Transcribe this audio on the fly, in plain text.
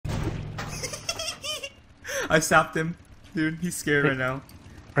I stopped him. Dude, he's scared right now.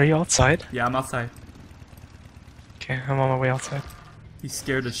 Are you outside? Yeah, I'm outside. Okay, I'm on my way outside. He's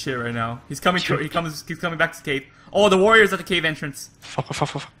scared as shit right now. He's coming. He's coming back to the cave. Oh, the warrior's at the cave entrance. Fuck.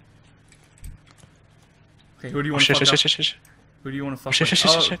 Okay, who do you want to fuck up? Shit. Who do you want to fuck Shit.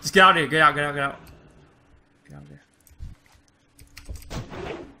 Just get out of here. Get out. Get out of there.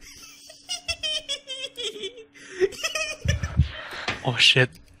 Oh shit.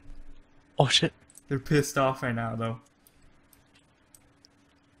 They're pissed off right now, though.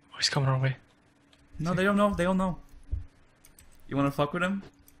 Oh, he's coming our way. No, they don't know. They don't know. You want to fuck with him?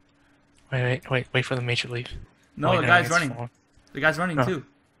 Wait for the mage to leave. No, the guy's running. The guy's running No. too.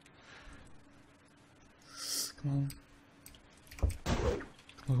 Come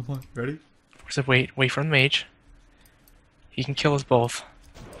on. Ready? Where's it? Wait for the mage. He can kill us both.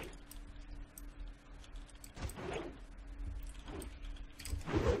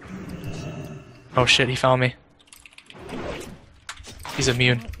 Oh shit, he found me. He's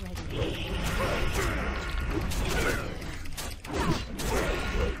immune.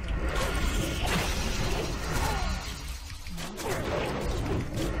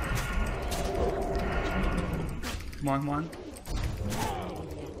 Come on.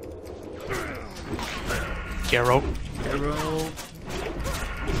 Arrow.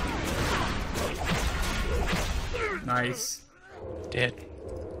 Nice. Dead.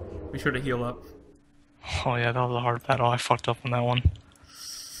 Be sure to heal up. Oh yeah, that was a hard battle. I fucked up on that one.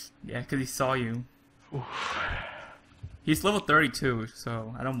 Yeah, because he saw you. Oof. He's level 32,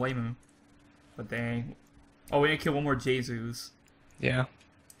 so I don't blame him. But dang. Oh, we need to kill one more Jesus. Yeah.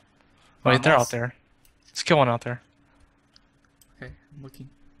 Wait, they're out there. Let's kill one out there. Okay, I'm looking.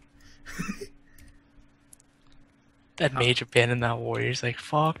 That mage abandoned that warrior. He's like,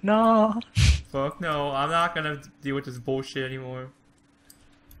 fuck no. Fuck no, I'm not gonna deal with this bullshit anymore.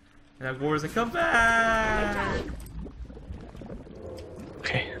 And that warrior's like, come back!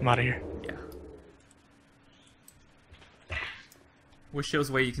 Okay, I'm out of here. Yeah. Wish there was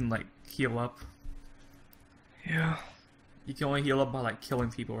a way you can, like, heal up. Yeah. You can only heal up by, like,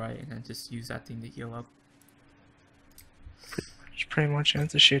 killing people, right? And then just use that thing to heal up. Pretty much, and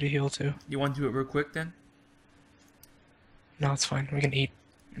it's a shitty heal too. You want to do it real quick then? No, it's fine. We can eat.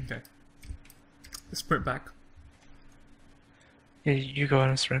 Okay. Let's sprint back. Yeah, you go ahead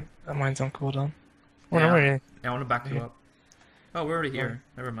and sprint. Mine's on cooldown. Yeah, I want to back you up. Oh, we're already here.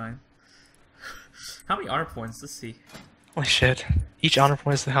 Never mind. How many honor points? Let's see. Holy shit. Each honor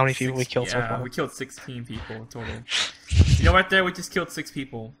point is how many people we killed so far. Yeah, we killed 16 people in total. You know, right there, we just killed 6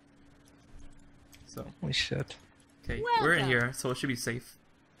 people. So. Holy shit. Okay, we're in here, so it should be safe.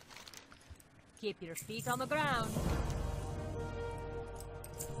 Keep your feet on the ground.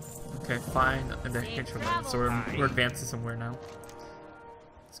 Okay, fine. And then hinterland. So we're advancing somewhere now.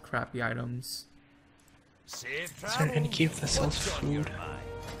 It's crappy items. Is there any cave that sells food?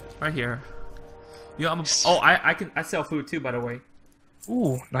 Right here. Yeah, I sell food too, by the way.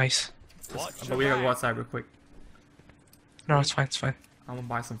 Ooh, nice. But we gotta go outside real quick. No, it's fine. I'm gonna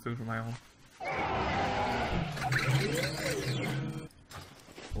buy some food for my own.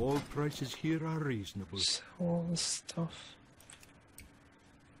 All prices here are reasonable. All this stuff.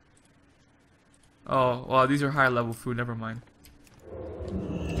 Oh, well, these are higher level food. Never mind.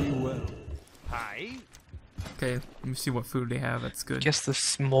 Be well. Hi. Okay, let me see what food they have. That's good. I guess the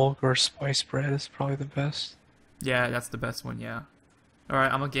smoke or spice bread is probably the best. Yeah, that's the best one. Yeah. All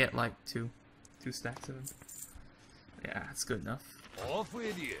right, I'm gonna get like two stacks of them. Yeah, that's good enough. Off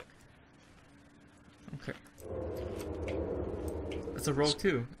with you. Okay. That's a rogue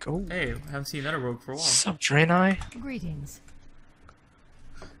too. Go. Hey, I haven't seen another rogue for a while. What's up, Draenor? Greetings.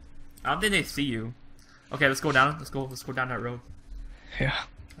 I don't think they see you. Okay, let's go down. Let's go down that road. Yeah.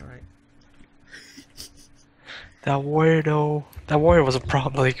 All right. That warrior though. That warrior was a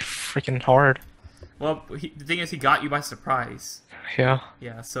problem, like freaking hard. Well, the thing is, he got you by surprise. Yeah.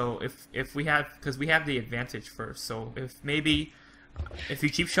 Yeah. So if we have, because we have the advantage first. So if you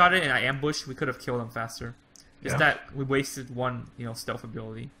cheap shot it and I ambushed, we could have killed him faster. Just that we wasted one, stealth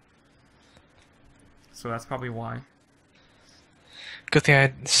ability. So that's probably why. Good thing I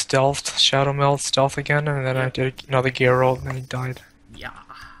stealthed, Shadow Meld, stealth again, and then I did another gear roll, and then he died. Yeah.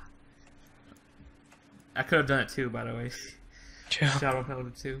 I could have done it too, by the way. Yeah. Shadow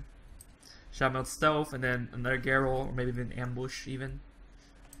Meld too. Shadow Meld stealth, and then another gear roll, or maybe even ambush even.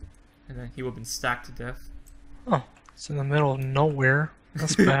 And then he would have been stacked to death. Oh, it's in the middle of nowhere.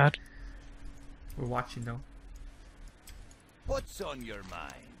 That's bad. We're watching though. What's on your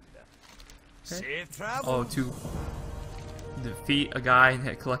mind? Okay. Safe travel. Oh, to defeat a guy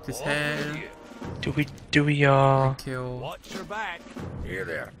and collect his head. Do we Kill. Watch your back. Here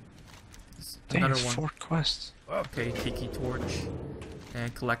there. Dang, Another it's one. 4 quests. Okay, Tiki Torch.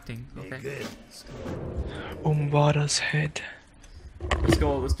 And collecting. Okay. Good. Umbada's head. Let's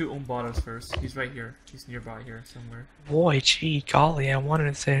go. Let's do Umbada's first. He's right here. He's nearby here somewhere. Boy, gee, golly, I wanted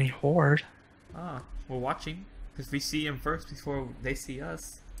to say any horde. Ah, we're watching. Because we see him first before they see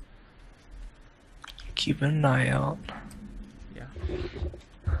us. Keeping an eye out. Yeah.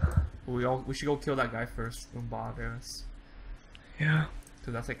 We should go kill that guy first. Umbada's. Yeah.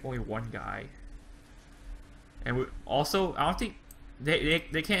 Because that's like only one guy. And we also, I don't think they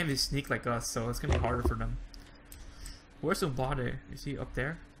can't even sneak like us, so it's gonna be harder for them. Where's Umbada? Is he up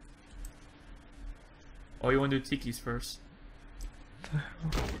there? Oh, you wanna do Tiki's first?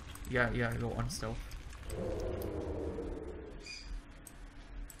 Yeah, go on stealth.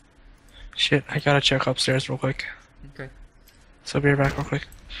 Shit, I gotta check upstairs real quick. Okay. So I'll be right back real quick.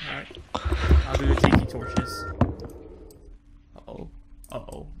 Alright. I'll do the Tiki torches. Uh-oh.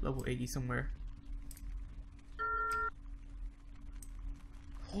 Uh-oh. Level 80 somewhere.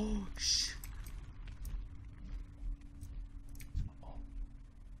 Oh, shit.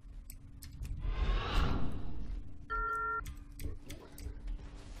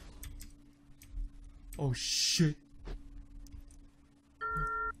 Oh shit.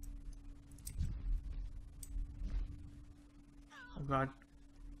 Oh god.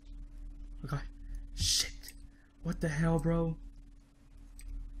 Oh god. Shit. What the hell, bro?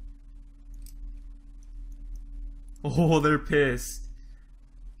 Oh, they're pissed.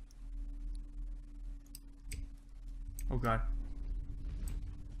 Oh god.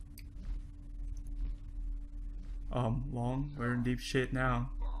 Long, we're in deep shit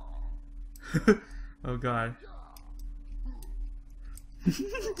now. Oh god.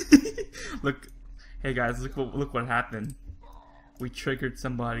 Look, hey guys, look what happened. We triggered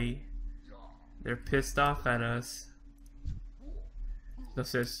somebody. They're pissed off at us.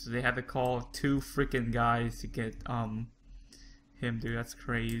 So they had to call 2 freaking guys to get him, dude. That's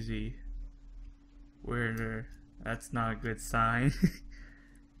crazy. That's not a good sign.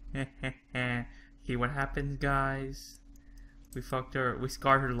 Okay, what happened, guys? We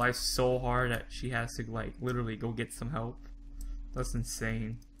scarred her life so hard that she has to, like, literally go get some help. That's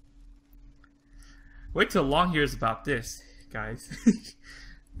insane. Wait till Long hears about this, guys.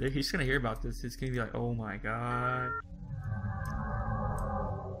 He's gonna hear about this. He's gonna be like, oh my god.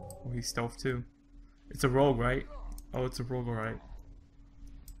 Oh, he's stealth too. It's a rogue, right? Oh, it's a rogue, alright.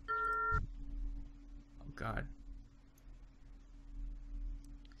 Oh god.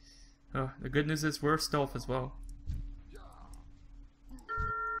 The good news is we're stealth as well.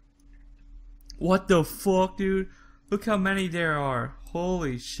 What the fuck, dude? Look how many there are.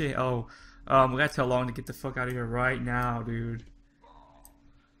 Holy shit. Oh, we gotta tell Long to get the fuck out of here right now, dude.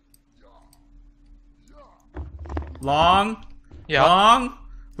 Long? Yeah. Long?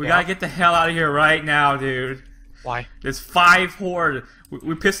 We Yeah. gotta get the hell out of here right now, dude. Why? There's 5 horde.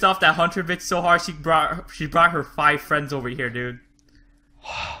 We pissed off that hunter bitch so hard she brought her 5 friends over here, dude.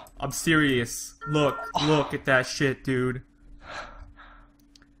 I'm serious. Look at that shit, dude.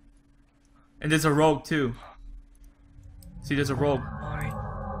 And there's a rogue too. See, there's a rogue. My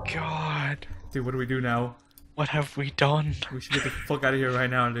god. Dude, what do we do now? What have we done? We should get the fuck out of here right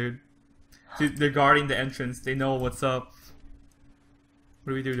now, dude. See, they're guarding the entrance. They know what's up.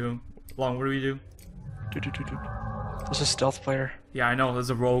 What do we do to him? Long, what do we do? There's a stealth player. Yeah, I know.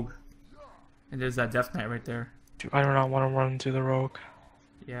 There's a rogue. And there's that Death Knight right there. Dude, I do not want to run into the rogue.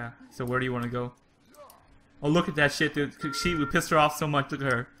 Yeah. So where do you want to go? Oh, look at that shit, dude. We pissed her off so much. Look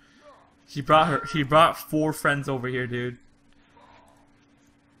at her. She brought 4 friends over here, dude.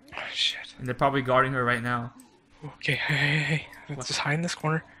 Oh, shit. And they're probably guarding her right now. Okay, hey. Let's just hide in this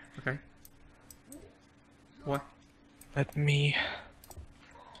corner. Okay. What? Let me...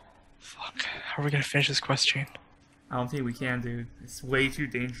 Fuck. How are we gonna finish this quest chain? I don't think we can, dude. It's way too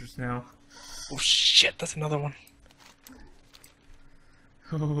dangerous now. Oh shit, that's another one.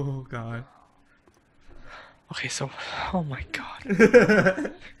 Oh god. Okay, so... Oh my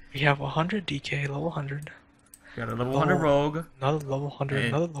god. We have 100 DK, level 100. Got a level 100 rogue. Another level 100, And-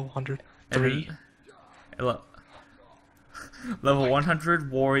 another level 100. and 3. Level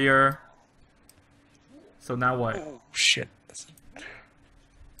 100 warrior. So now what? Oh shit.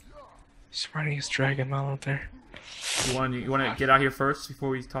 He's riding his dragon mount out there. You want to get out here first before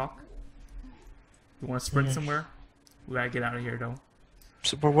we talk? You want to sprint somewhere? We gotta get out of here though.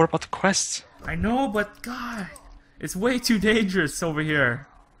 So, but what about the quests? I know, but god, it's way too dangerous over here.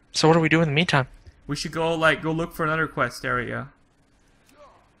 So what do we do in the meantime? We should go look for another quest area.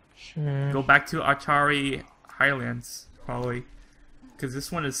 Go back to Atari Highlands probably, because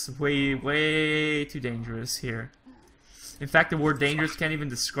this one is way too dangerous here. In fact, the word dangerous can't even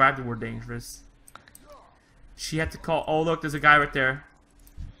describe the word dangerous. She had to call. Oh look, there's a guy right there.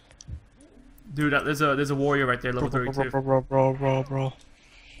 Dude, there's a warrior right there, level 32. Bro.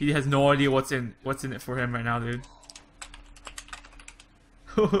 He has no idea what's in it for him right now, dude.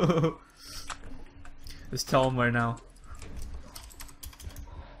 Just tell him right now.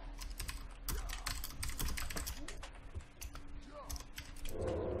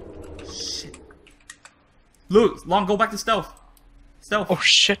 Shit. Luke, Long, go back to stealth. Stealth. Oh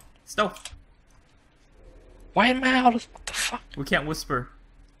shit. Stealth. Why am I out of... What the fuck? We can't whisper.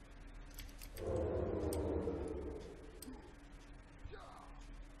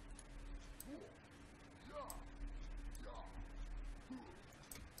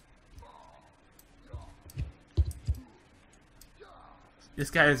 This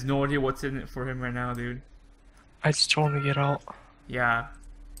guy has no idea what's in it for him right now, dude. I just told him to get out. Yeah.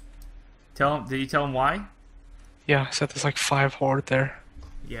 Tell him. Did you tell him why? Yeah, I said there's like 5 horde there.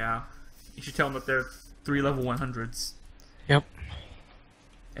 Yeah. You should tell him that there are 3 level 100s. Yep.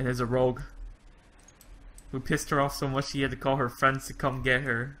 And there's a rogue who pissed her off so much she had to call her friends to come get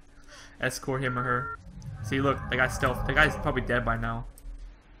her, escort him or her. See, look, that guy's stealth. That guy's probably dead by now.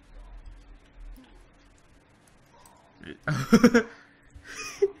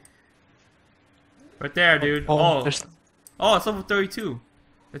 Right there, dude. Oh, there's... oh, it's level 32.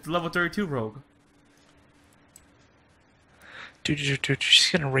 It's a level 32 rogue. Dude,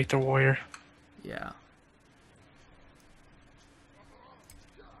 she's gonna rate the warrior. Yeah.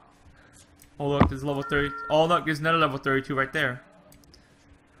 Oh look, there's level 30. Oh look, there's another level 32 right there.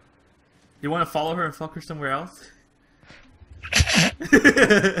 You want to follow her and fuck her somewhere else?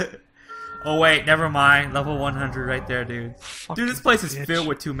 Oh wait, never mind. Level 100 right there, dude. Dude, this place is filled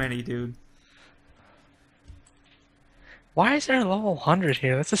with too many, dude. Why is there a level 100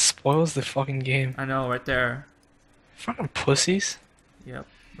 here? That just spoils the fucking game. I know, right there. Fucking pussies. Yep,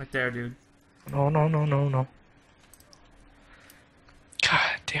 right there, dude. No.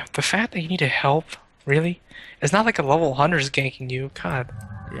 God damn, the fact that you need to help, really? It's not like a level 100 is ganking you, god.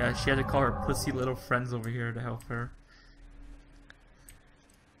 Yeah, she had to call her pussy little friends over here to help her.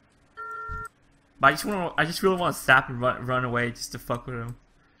 But I just really want to stop and run away just to fuck with him.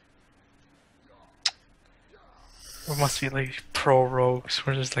 We must be like pro rogues.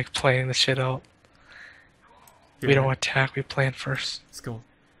 We're just like playing the shit out. Yeah. We don't attack, we plan first. Let's go.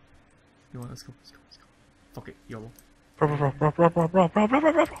 You want? Let's go. Fuck it, YOLO. Bro.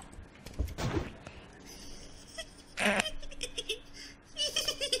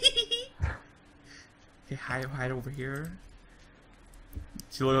 Okay, hide over here.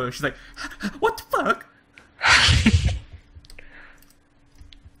 She's like, what the fuck?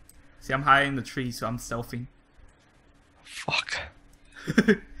 See, I'm hiding in the tree, so I'm stealthing. Fuck.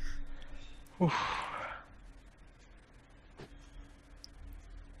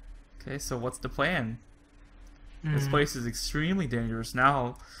 Okay, so what's the plan? This place is extremely dangerous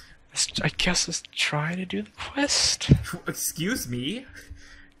now. I guess let's try to do the quest. Excuse me?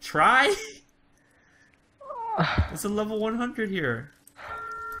 Try? It's a level 100 here.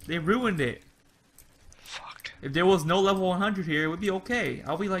 They ruined it. Fuck. If there was no level 100 here, it would be okay.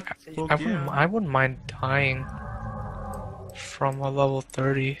 I'll be like, I wouldn't mind dying from a level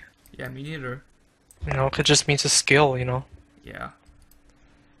 30. Yeah, me neither. You know, it just means a skill, you know. Yeah.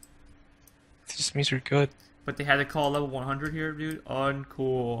 It just means you're good. But they had to call level 100 here, dude?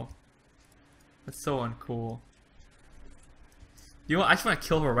 Uncool. That's so uncool. You know what? I just want to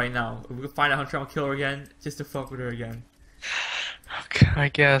kill her right now. If we can find a hunter, I'll kill her again, just to fuck with her again. Okay, I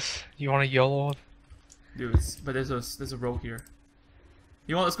guess. You want to YOLO? Dude, but there's a rogue here.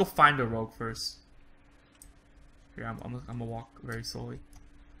 You know what? Let's go find the rogue first. Here, I'm gonna walk very slowly.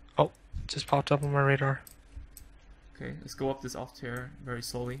 Oh, just popped up on my radar. Okay, let's go up this off tier very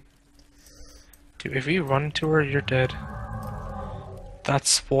slowly. Dude, if you run to her, you're dead. That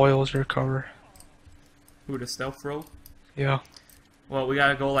spoils your cover. Who, the stealth rogue? Yeah. Well, we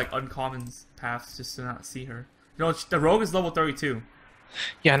gotta go like uncommon paths just to not see her. You know, the rogue is level 32.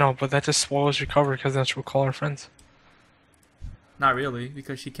 Yeah, no, but that just spoils your cover because then she'll call her friends. Not really,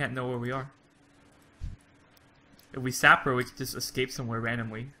 because she can't know where we are. If we sap her, we can just escape somewhere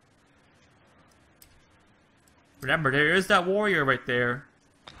randomly. Remember, there is that warrior right there.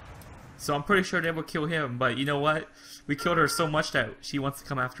 So I'm pretty sure they will kill him, but you know what? We killed her so much that she wants to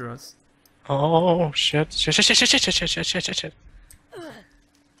come after us. Oh, shit.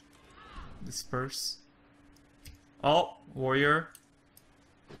 Disperse. Oh, warrior.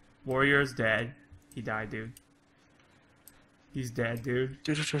 Warrior's dead. He died, dude. He's dead, dude.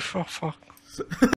 Dude, fuck.